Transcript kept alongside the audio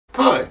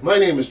my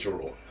name is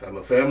Jerome. I'm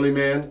a family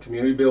man,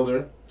 community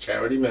builder,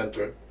 charity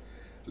mentor,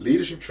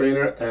 leadership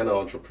trainer, and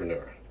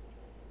entrepreneur.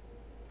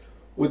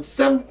 With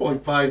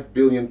 7.5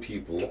 billion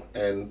people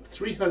and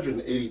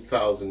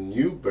 380,000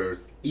 new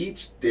births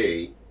each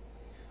day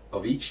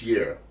of each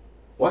year,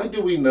 why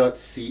do we not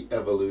see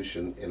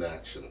evolution in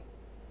action?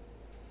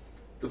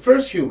 The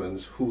first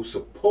humans, who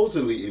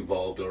supposedly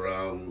evolved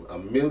around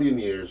 1 million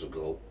years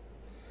ago,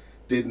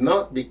 did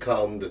not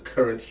become the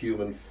current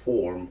human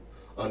form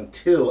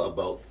until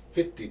about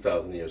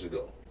 50,000 years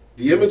ago.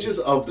 The images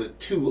of the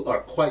two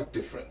are quite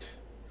different.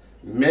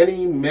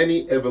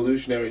 Many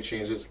evolutionary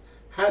changes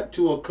had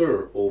to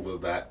occur over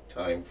that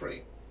time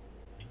frame.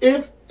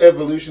 If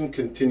evolution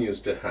continues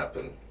to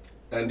happen,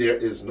 and there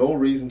is no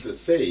reason to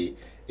say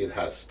it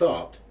has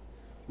stopped,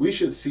 we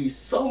should see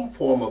some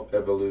form of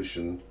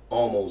evolution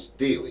almost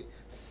daily,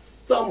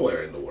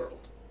 somewhere in the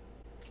world.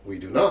 We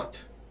do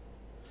not.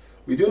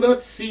 We do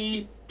not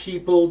see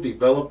people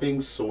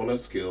developing sonar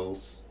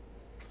skills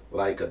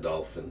like a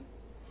dolphin,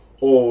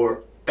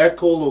 or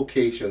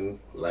echolocation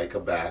like a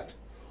bat,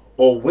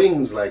 or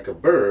wings like a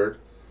bird,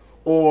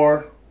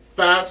 or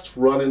fast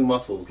running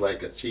muscles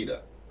like a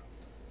cheetah,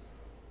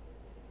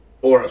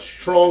 or a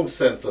strong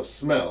sense of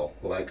smell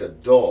like a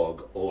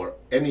dog or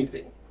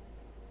anything.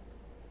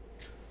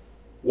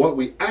 What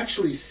we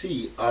actually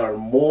see are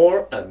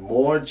more and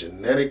more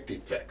genetic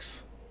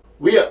defects.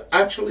 We are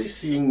actually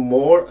seeing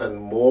more and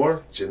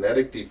more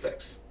genetic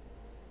defects.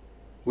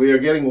 We are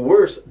getting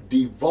worse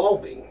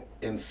devolving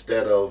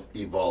instead of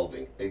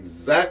evolving,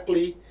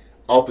 exactly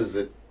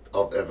opposite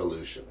of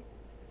evolution.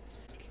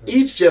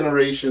 Each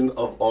generation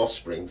of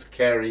offspring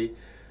carry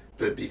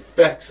the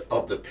defects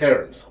of the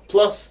parents,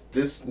 plus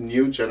this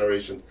new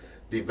generation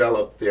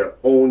develop their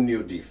own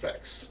new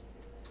defects.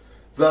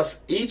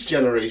 Thus, each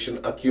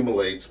generation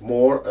accumulates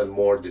more and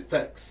more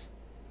defects.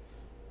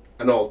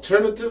 An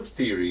alternative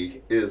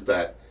theory is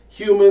that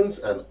humans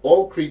and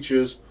all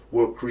creatures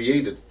were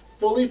created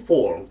fully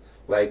formed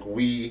like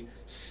we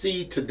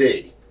see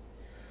today,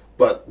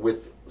 but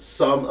with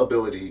some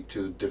ability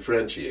to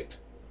differentiate.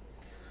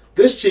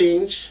 This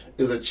change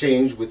is a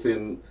change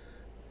within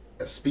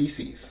a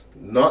species,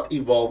 not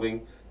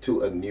evolving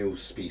to a new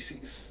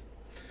species.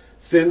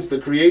 Since the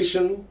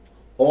creation,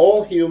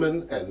 all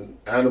human and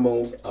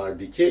animals are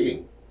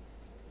decaying,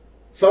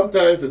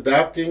 sometimes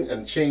adapting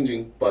and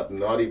changing but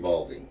not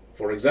evolving.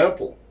 For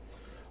example,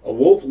 a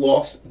wolf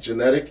lost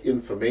genetic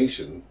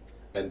information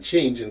and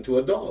changed into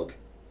a dog.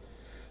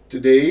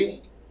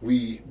 Today,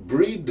 we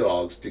breed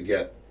dogs to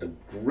get a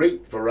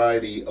great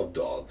variety of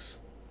dogs,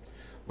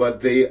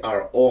 but they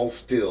are all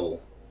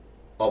still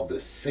of the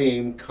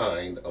same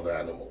kind of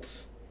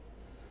animals.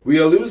 We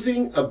are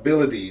losing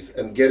abilities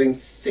and getting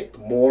sick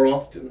more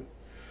often.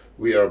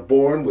 We are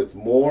born with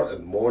more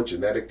and more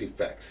genetic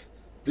defects.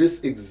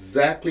 This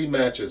exactly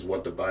matches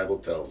what the Bible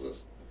tells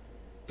us.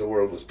 The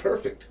world was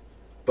perfect,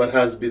 but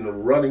has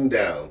been running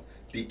down,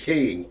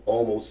 decaying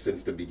almost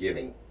since the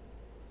beginning.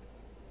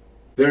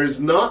 There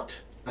is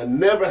not and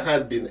never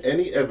had been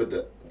any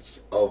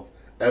evidence of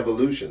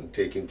evolution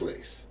taking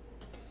place.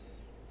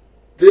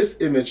 This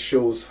image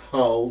shows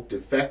how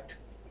defect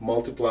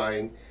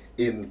multiplying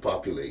in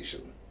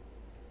population.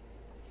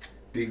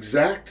 The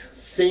exact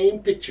same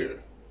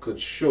picture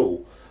could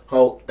show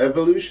how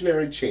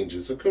evolutionary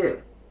changes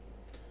occur.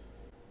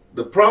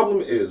 The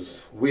problem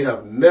is we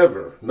have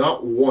never,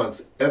 not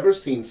once, ever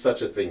seen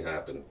such a thing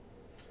happen.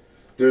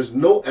 There's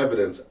no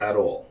evidence at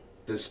all,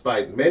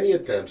 despite many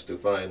attempts to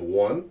find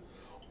one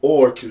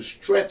or to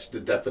stretch the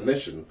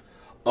definition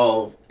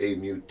of a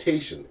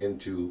mutation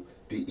into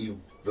the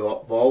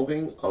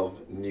evolving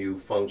of new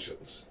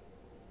functions.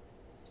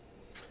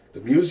 The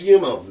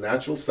Museum of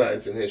Natural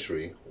Science and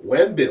History,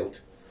 when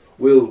built,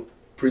 will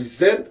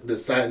present the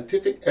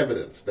scientific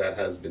evidence that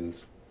has been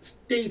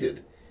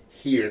stated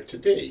here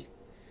today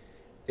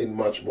in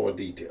much more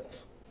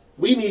details.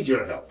 We need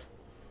your help.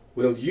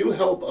 Will you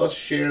help us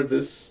share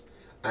this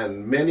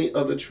and many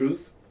other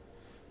truths?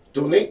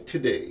 Donate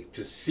today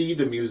to see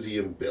the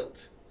museum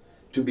built,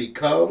 to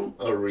become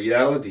a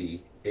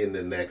reality in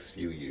the next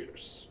few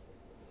years.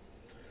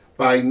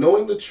 By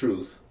knowing the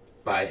truth,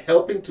 by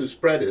helping to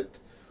spread it,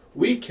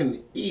 we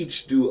can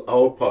each do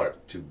our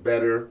part to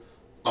better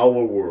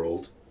our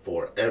world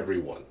for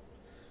everyone.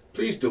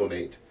 Please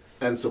donate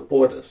and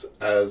support us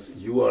as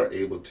you are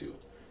able to.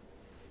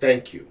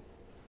 Thank you.